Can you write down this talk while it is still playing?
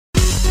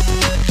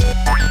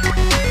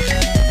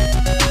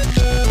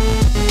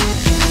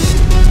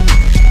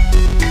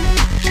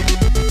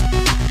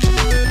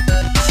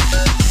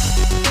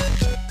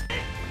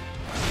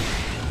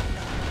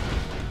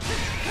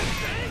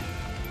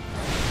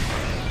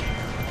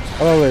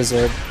Hello,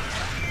 lizard.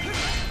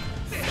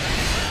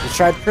 You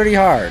tried pretty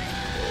hard.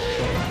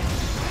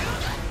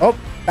 Oh,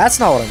 that's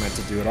not what I meant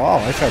to do at all.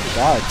 I tried to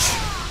dodge.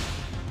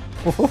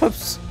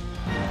 Whoops.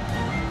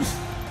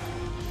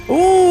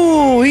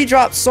 Ooh, he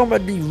dropped so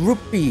many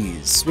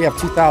rupees. We have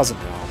 2,000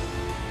 now.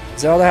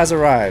 Zelda has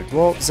arrived.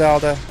 Whoa,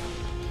 Zelda.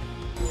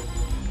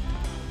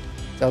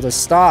 Zelda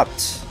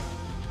stopped.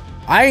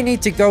 I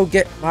need to go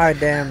get my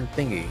damn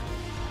thingy.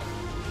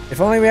 If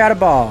only we had a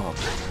bomb.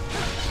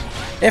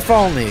 If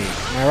only.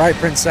 Am I right,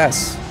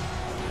 princess?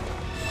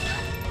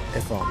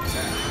 If only.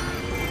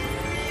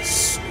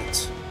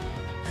 Sweet.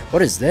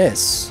 What is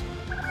this?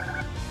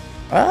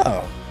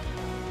 Oh.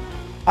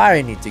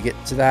 I need to get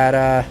to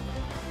that,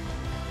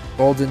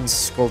 golden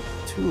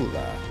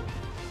sculptula.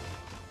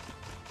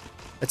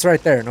 It's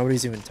right there.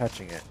 Nobody's even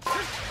touching it.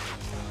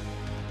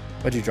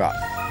 What'd you drop?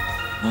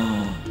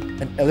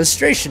 An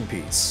illustration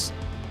piece.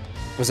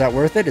 Was that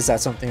worth it? Is that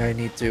something I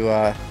need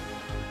to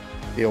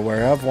be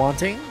aware of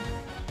wanting?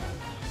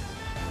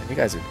 And you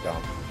guys are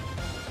dumb.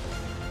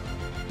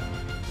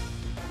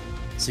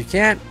 So you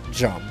can't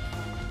jump,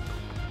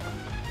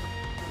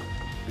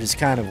 which is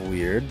kind of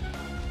weird.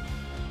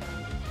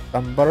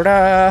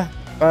 Yeah,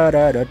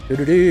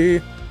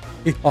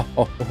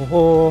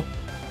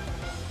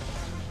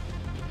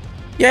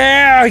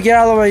 get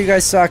out of the way, you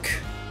guys suck.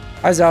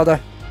 Hi, Zelda.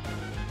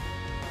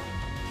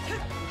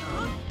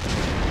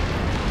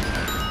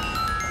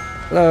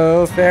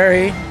 Hello,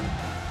 fairy.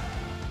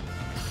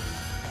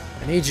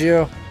 I need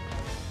you.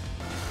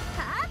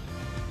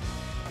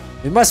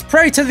 We must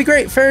pray to the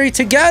great fairy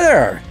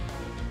together.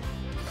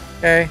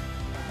 Okay.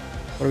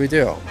 What do we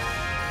do?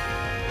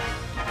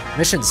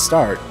 Mission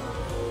start.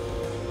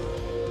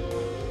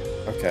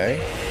 Okay.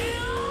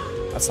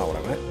 That's not what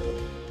I meant.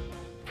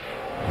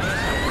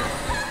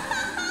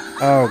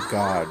 Oh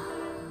god.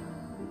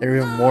 They're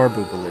even more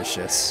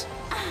boobalicious.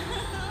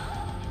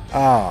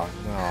 Oh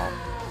no.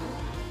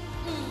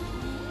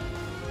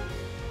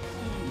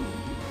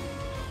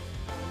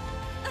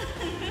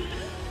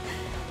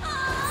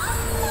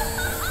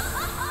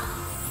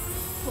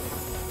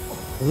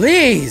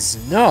 Please,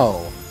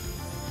 no.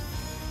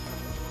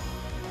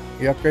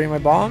 You upgrading my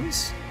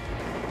bombs?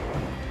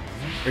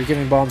 Are you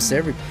giving bombs to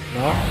everybody?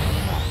 No?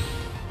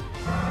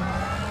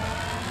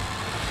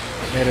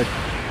 Made it.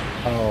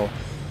 Oh.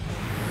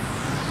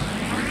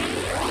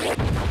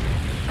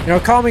 You know,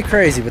 call me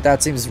crazy, but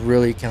that seems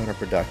really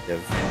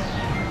counterproductive.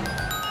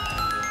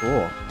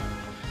 Cool.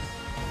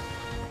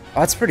 Oh,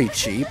 that's pretty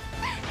cheap.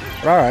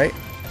 But alright.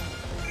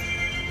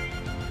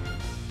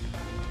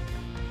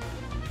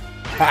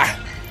 Ha!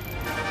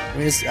 I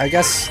mean, I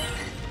guess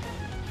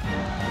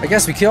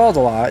we killed a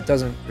lot. It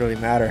doesn't really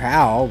matter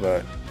how,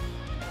 but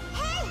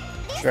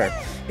sure.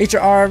 Each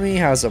army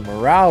has a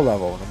morale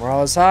level. When the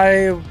morale is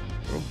high, will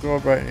grow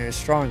brighter and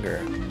stronger.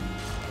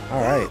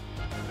 All right.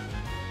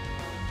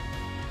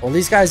 Well,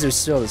 these guys are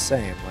still the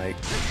same. Like,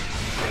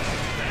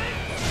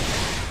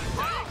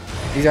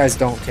 these guys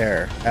don't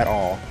care at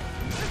all.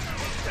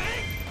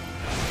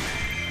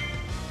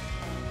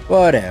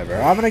 Whatever.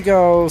 I'm gonna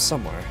go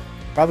somewhere.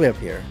 Probably up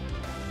here.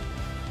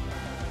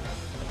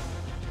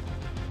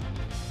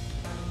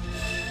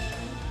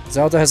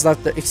 Zelda has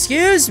left the—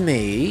 Excuse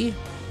me?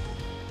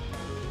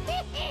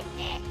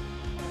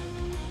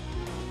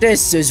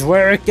 This is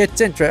where it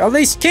gets interesting. At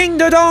least King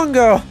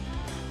Dodongo!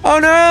 Oh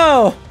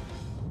no!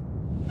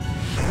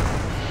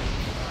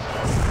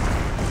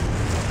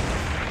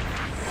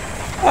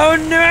 Oh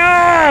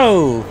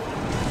no!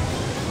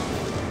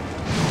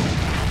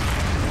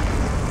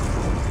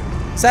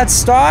 Is that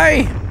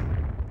Sty?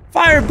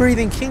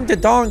 Fire-breathing King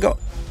Dodongo.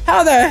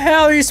 How the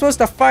hell are you supposed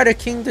to fight a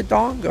King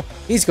Dodongo?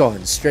 He's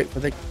going straight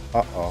for the—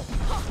 Uh-oh.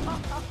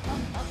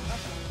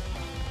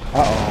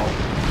 Uh-oh.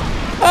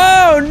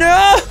 Oh,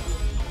 no!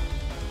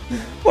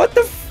 What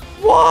the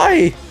f—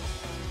 Why?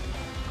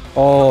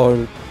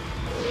 Oh.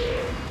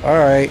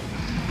 Alright.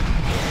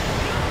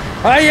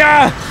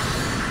 Hiya!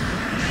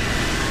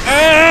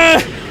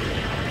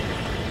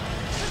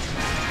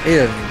 He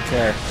doesn't even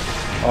care.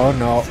 Oh,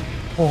 no.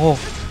 Oh.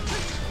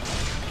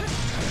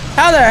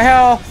 How the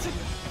hell?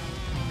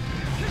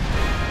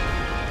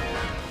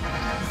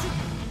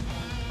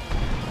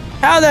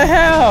 How the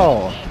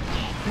hell?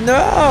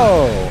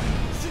 No!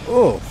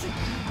 Ooh.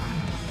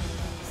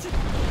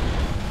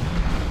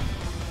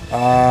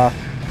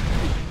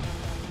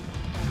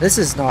 This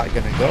is not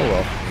gonna go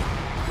well for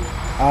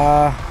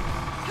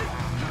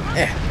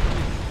me.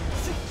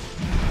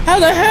 How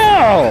the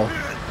hell?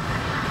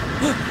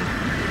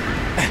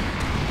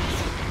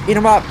 Eat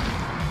him up.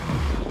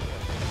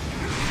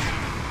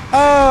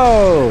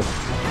 Oh!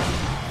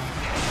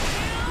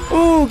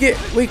 Ooh, get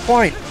weak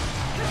point.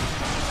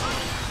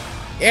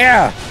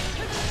 Yeah!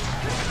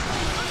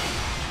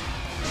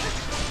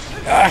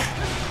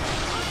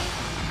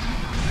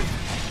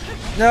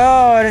 No,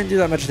 I didn't do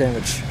that much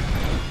damage.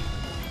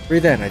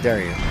 Breathe in, I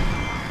dare you.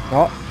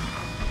 No.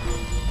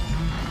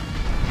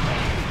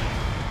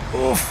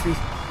 Oof.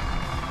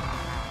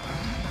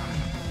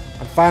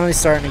 I'm finally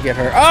starting to get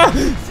hurt. Ah!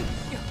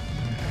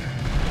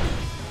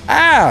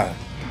 Ah!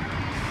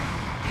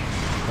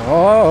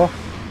 Oh.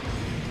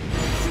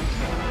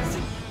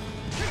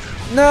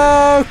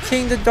 No,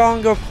 King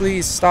Dodongo,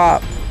 please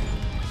stop.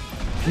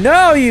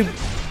 No, you...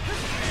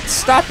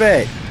 Stop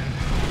it.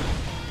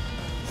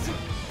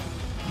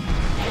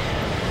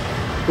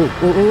 Ooh,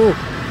 ooh, ooh, ooh.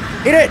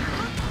 Eat it.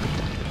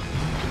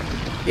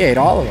 He ate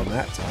all of them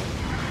that time.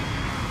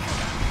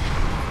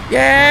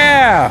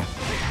 Yeah.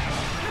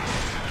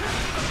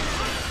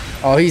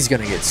 Oh, he's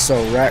gonna get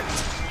so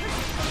wrecked.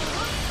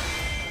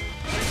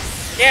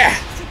 Yeah.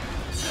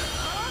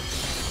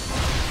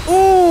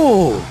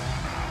 Ooh.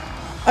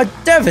 A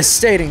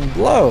devastating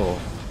blow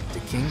to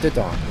King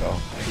Dodongo.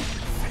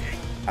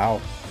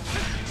 Ow.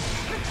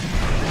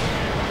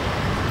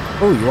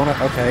 Oh, you wanna...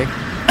 Okay.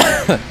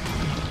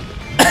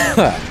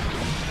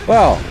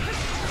 Well.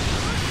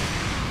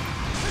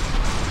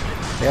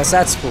 I guess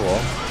that's cool.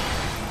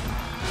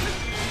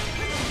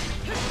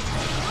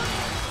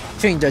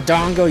 King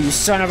Dodongo, you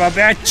son of a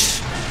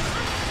bitch!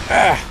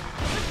 Ah.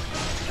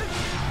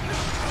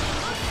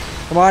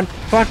 Come on,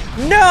 come on.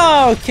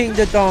 No, King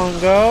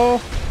Dodongo!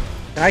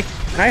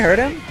 Can I hurt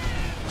him?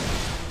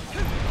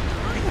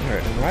 I can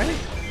hurt him, right?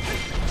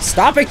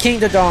 Stop it, King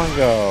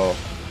Dodongo!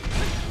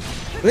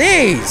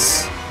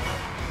 Please!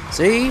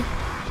 See?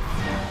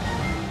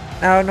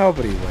 Now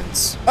nobody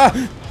wins. Ah!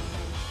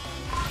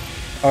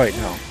 Oh wait,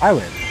 no. I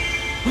win.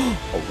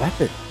 A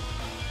weapon.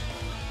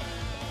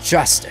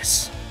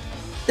 Justice.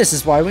 This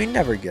is why we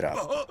never give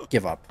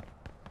up.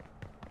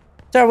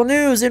 Terrible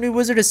news! Enemy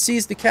wizard has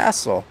seized the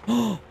castle.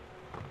 Oh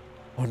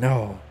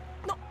no.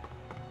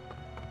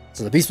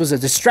 So the beast was a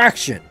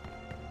distraction.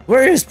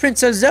 Where is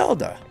Princess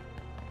Zelda?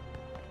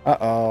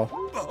 Uh-oh.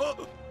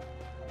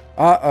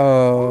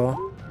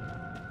 Uh-oh.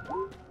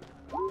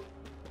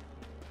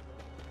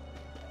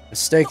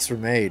 Mistakes were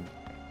made.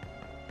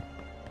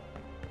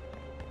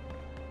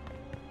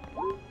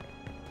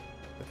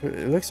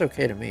 It looks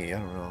okay to me. I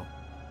don't know.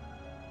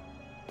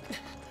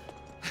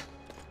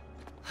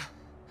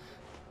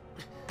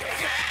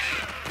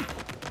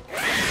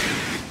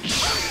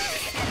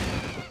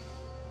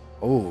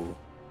 Oh.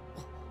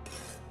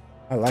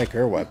 I like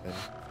her weapon.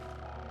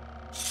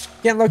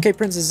 Can't locate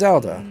Princess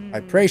Zelda.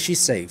 I pray she's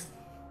safe.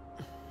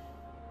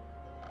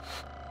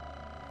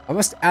 I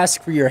must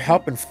ask for your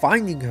help in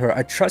finding her.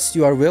 I trust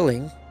you are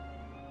willing.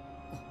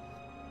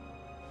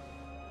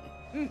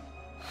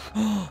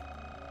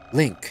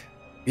 Link,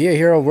 be a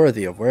hero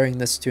worthy of wearing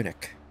this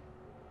tunic.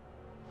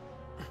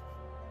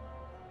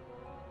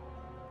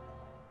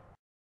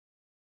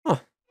 Huh.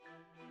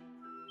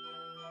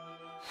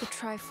 The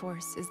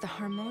Triforce is the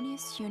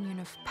harmonious union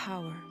of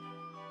power,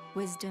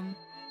 wisdom,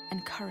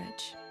 and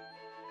courage.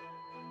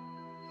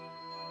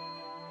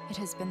 It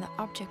has been the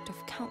object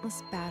of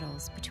countless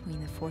battles between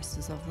the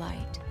forces of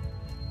light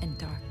and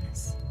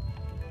darkness.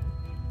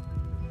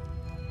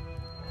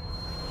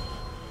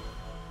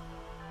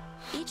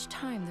 Each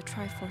time the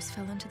Triforce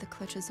fell into the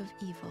clutches of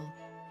evil,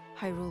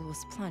 Hyrule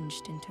was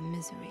plunged into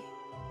misery.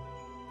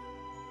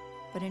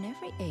 But in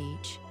every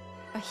age,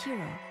 a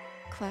hero,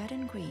 clad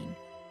in green,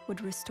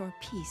 would restore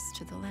peace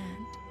to the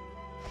land.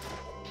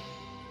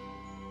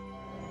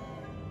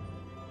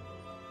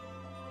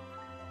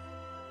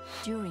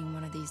 During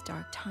one of these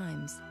dark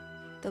times,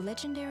 the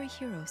legendary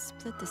hero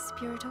split the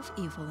spirit of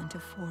evil into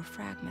 4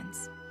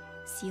 fragments,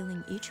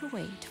 sealing each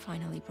away to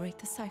finally break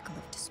the cycle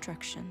of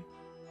destruction.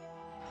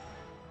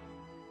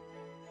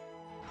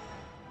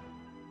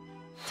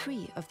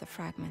 3 of the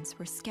fragments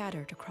were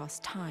scattered across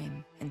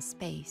time and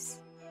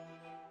space.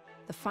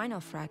 The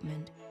final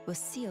fragment was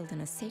sealed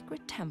in a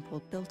sacred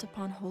temple built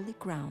upon holy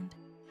ground,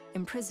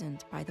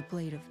 imprisoned by the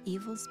blade of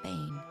evil's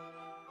bane.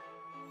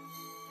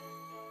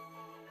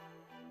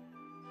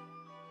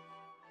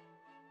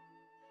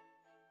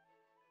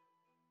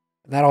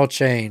 And that all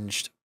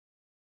changed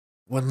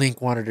when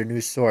Link wanted a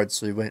new sword,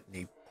 so he went and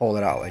he pulled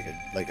it out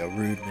like a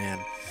rude man.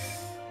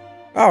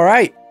 All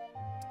right,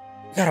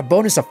 got a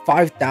bonus of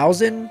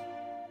 5,000.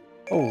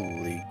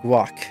 Holy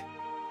guac!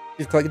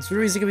 These collected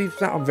rubies can be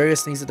found on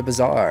various things at the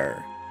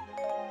bazaar.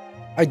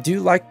 I do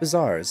like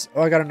bazaars.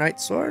 Oh, I got a knight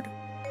sword.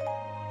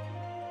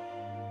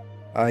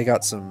 I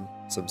got some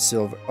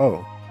silver.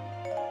 Oh,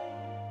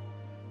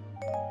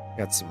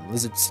 got some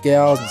lizard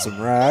scales and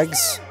some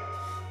rags.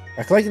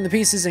 By collecting the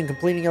pieces and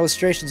completing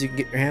illustrations, you can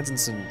get your hands on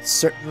some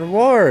certain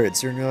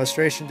rewards. Your new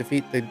illustration,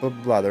 defeat the blah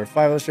blah blah. There are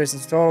 5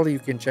 illustrations total. You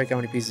can check how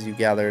many pieces you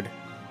gathered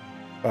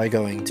by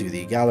going to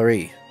the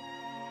gallery.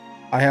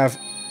 I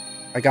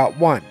got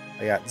 1.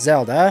 I got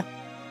Zelda.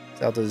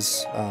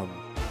 Zelda's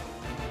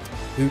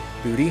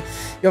booty. You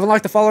have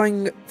unlocked the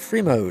following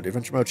free mode,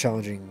 adventure mode,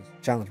 challenge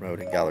mode,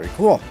 and gallery.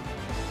 Cool.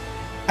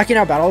 I can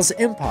now battle as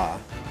Impa.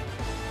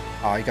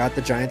 I got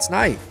the Giant's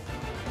Knife.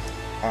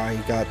 I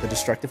got the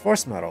Destructive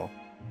Force Medal.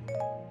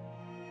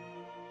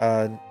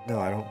 No,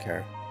 I don't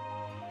care.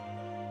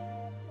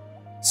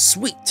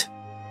 Sweet!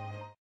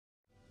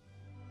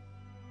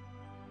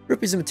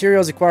 Rupees and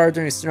materials acquired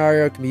during a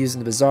scenario can be used in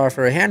the bazaar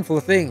for a handful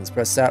of things.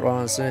 Press that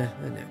while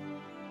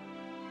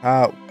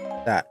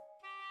that.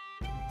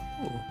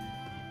 Ooh.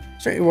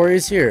 Straight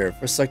warriors here.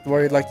 First select the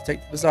warrior you'd like to take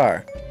to the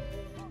bazaar.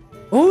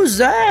 Who's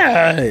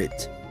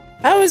that?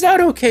 How is that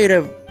okay to...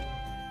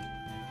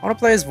 I want to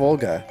play as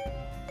Volga.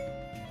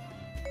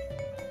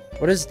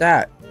 What is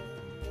that?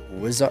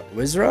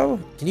 Wizro?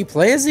 Can you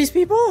play as these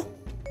people?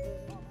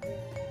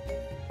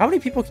 How many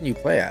people can you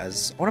play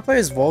as? I want to play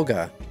as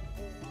Volga.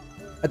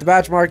 At the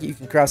badge market, you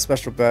can craft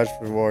special badge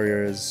for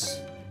warriors.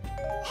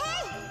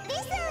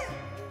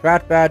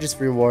 Craft badges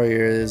for your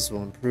warriors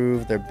will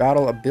improve their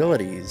battle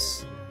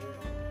abilities.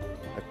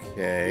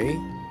 Okay.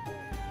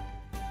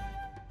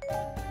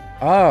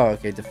 Oh,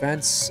 okay.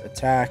 Defense,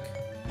 attack.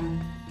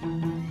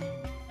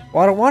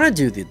 Well, I don't want to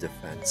do the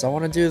defense. I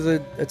want to do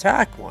the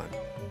attack one.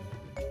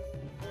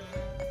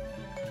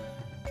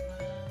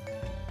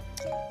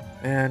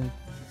 And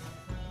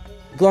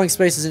glowing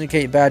spaces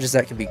indicate badges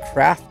that can be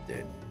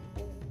crafted.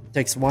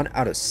 Takes 1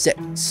 out of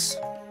 6.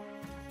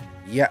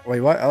 Yeah,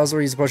 wait, what? I also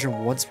use the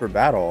potion once per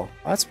battle.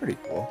 Oh, that's pretty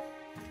cool.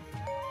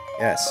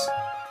 Yes.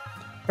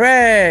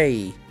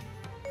 Hooray!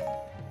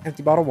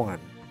 Empty bottle 1.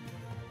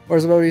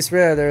 Where's the abilities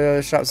for there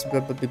are shops?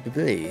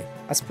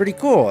 That's pretty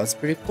cool. That's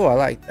pretty cool. I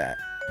like that.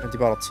 Empty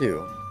bottle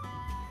 2.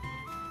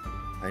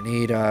 I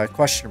need a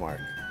question mark.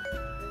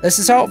 This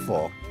is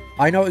helpful.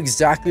 I know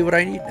exactly what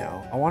I need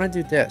now. I want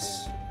to do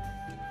this.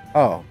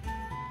 Oh.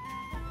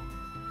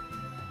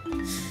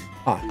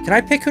 Huh. Can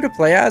I pick who to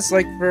play as?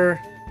 Like for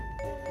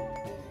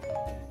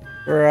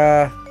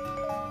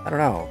I don't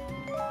know.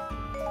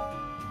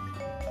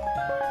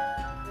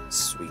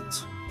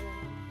 Sweet.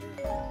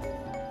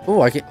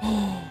 Oh, I can.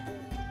 Oh,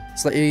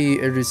 slightly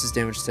reduces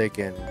damage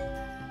taken.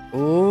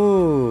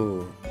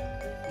 Ooh.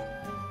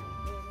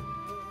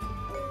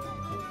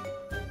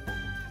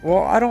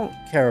 Well, I don't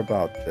care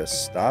about this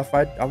stuff.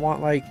 I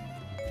want, like...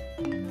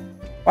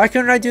 Why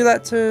couldn't I do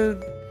that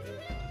to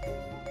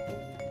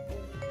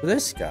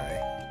this guy?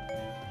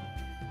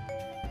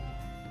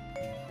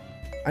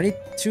 I need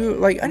to,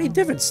 like, I need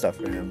different stuff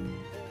for him.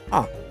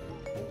 Huh.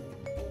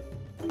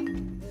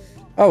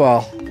 Oh,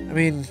 well. I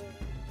mean,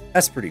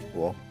 that's pretty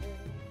cool.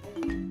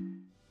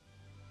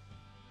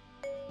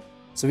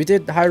 So we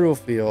did Hyrule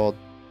Field.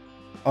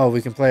 Oh,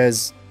 we can play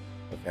as...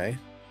 Okay.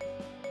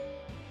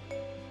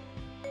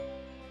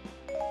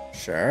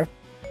 Sure.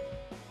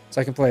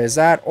 So I can play as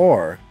that,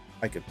 or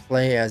I could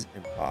play as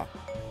Impa.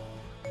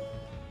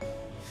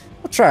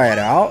 We'll try it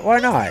out. Why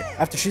not?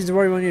 After choosing the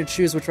warrior, you need to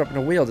choose which weapon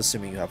to wield,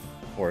 assuming you have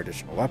 4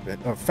 additional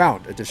weapons, or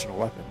found additional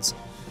weapons.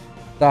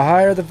 The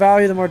higher the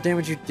value, the more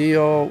damage you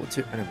deal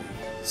to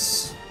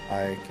enemies.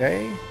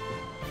 Okay.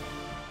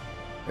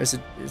 There's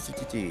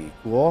a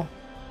cool.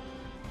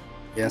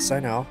 Yes, I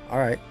know. All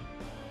right.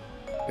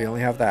 We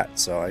only have that,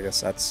 so I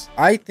guess that's...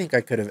 I think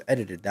I could have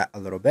edited that a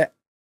little bit.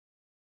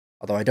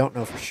 Although I don't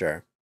know for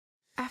sure.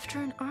 After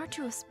an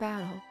arduous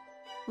battle,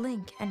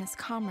 Link and his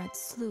comrades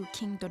slew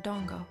King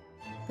Dodongo,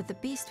 but the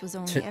beast was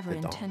only ever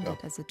intended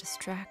as a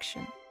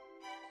distraction.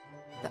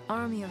 The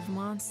army of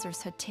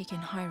monsters had taken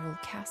Hyrule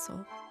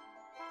Castle.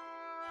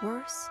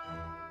 Worse,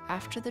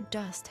 after the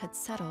dust had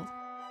settled,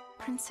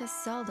 Princess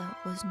Zelda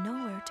was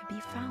nowhere to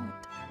be found.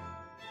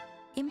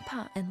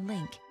 Impa and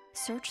Link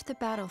searched the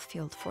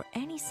battlefield for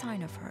any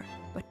sign of her,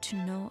 but to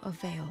no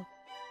avail.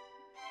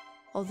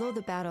 Although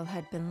the battle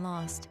had been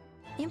lost,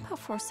 Impa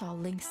foresaw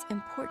Link's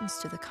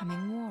importance to the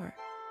coming war.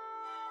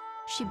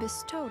 She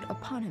bestowed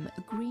upon him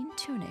a green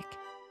tunic,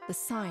 the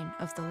sign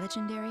of the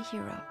legendary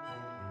hero.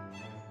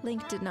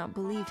 Link did not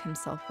believe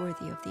himself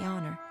worthy of the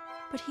honor,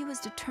 but he was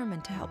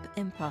determined to help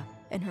Impa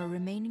and her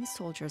remaining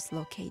soldiers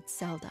locate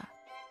Zelda.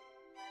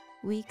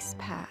 Weeks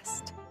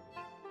passed.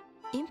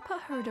 Impa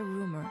heard a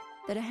rumor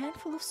that a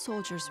handful of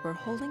soldiers were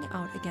holding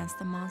out against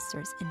the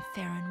monsters in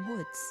Faron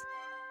Woods.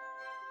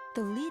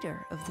 The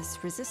leader of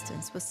this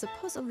resistance was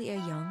supposedly a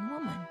young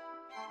woman.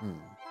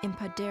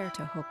 Impa dared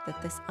to hope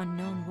that this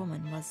unknown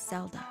woman was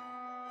Zelda.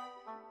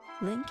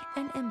 Link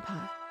and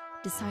Impa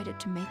decided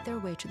to make their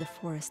way to the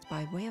forest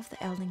by way of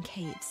the Elden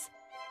Caves,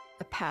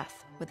 a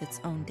path with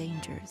its own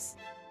dangers.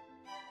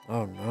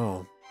 Oh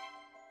no.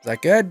 Is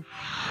that good?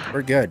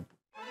 We're good.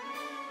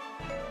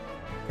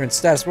 Current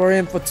status, warrior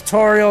input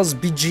tutorials,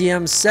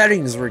 BGM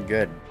settings, we're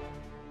good.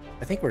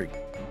 I think we're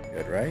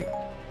good, right?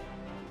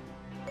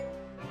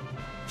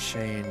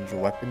 Change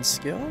weapon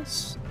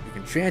skills. You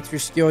can transfer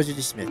skills to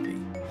the smithy.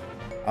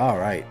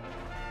 Alright.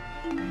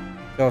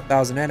 Kill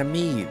 1,000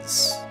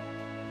 enemies.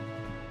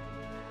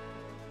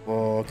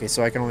 Well, okay,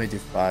 so I can only do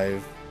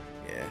 5.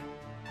 Yeah.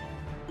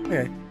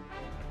 Okay.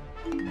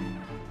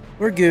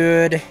 We're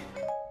good.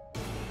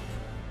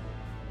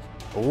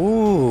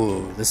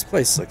 Ooh, this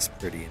place looks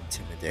pretty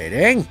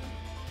intimidating.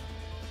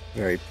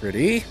 Very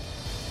pretty.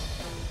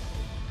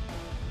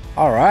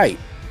 Alright.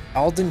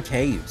 Elden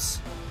Caves.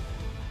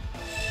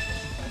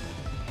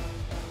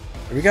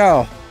 Here we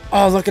go.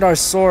 Oh, look at our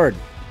sword.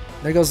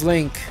 There goes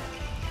Link.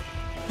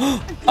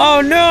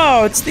 Oh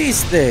no, it's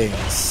these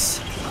things.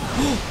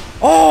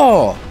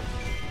 Oh,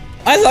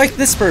 I like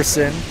this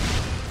person.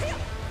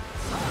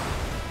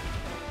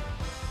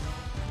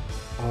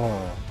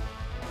 Oh.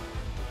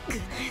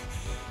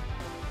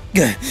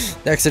 The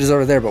exit is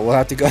over there, but we'll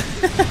have to go.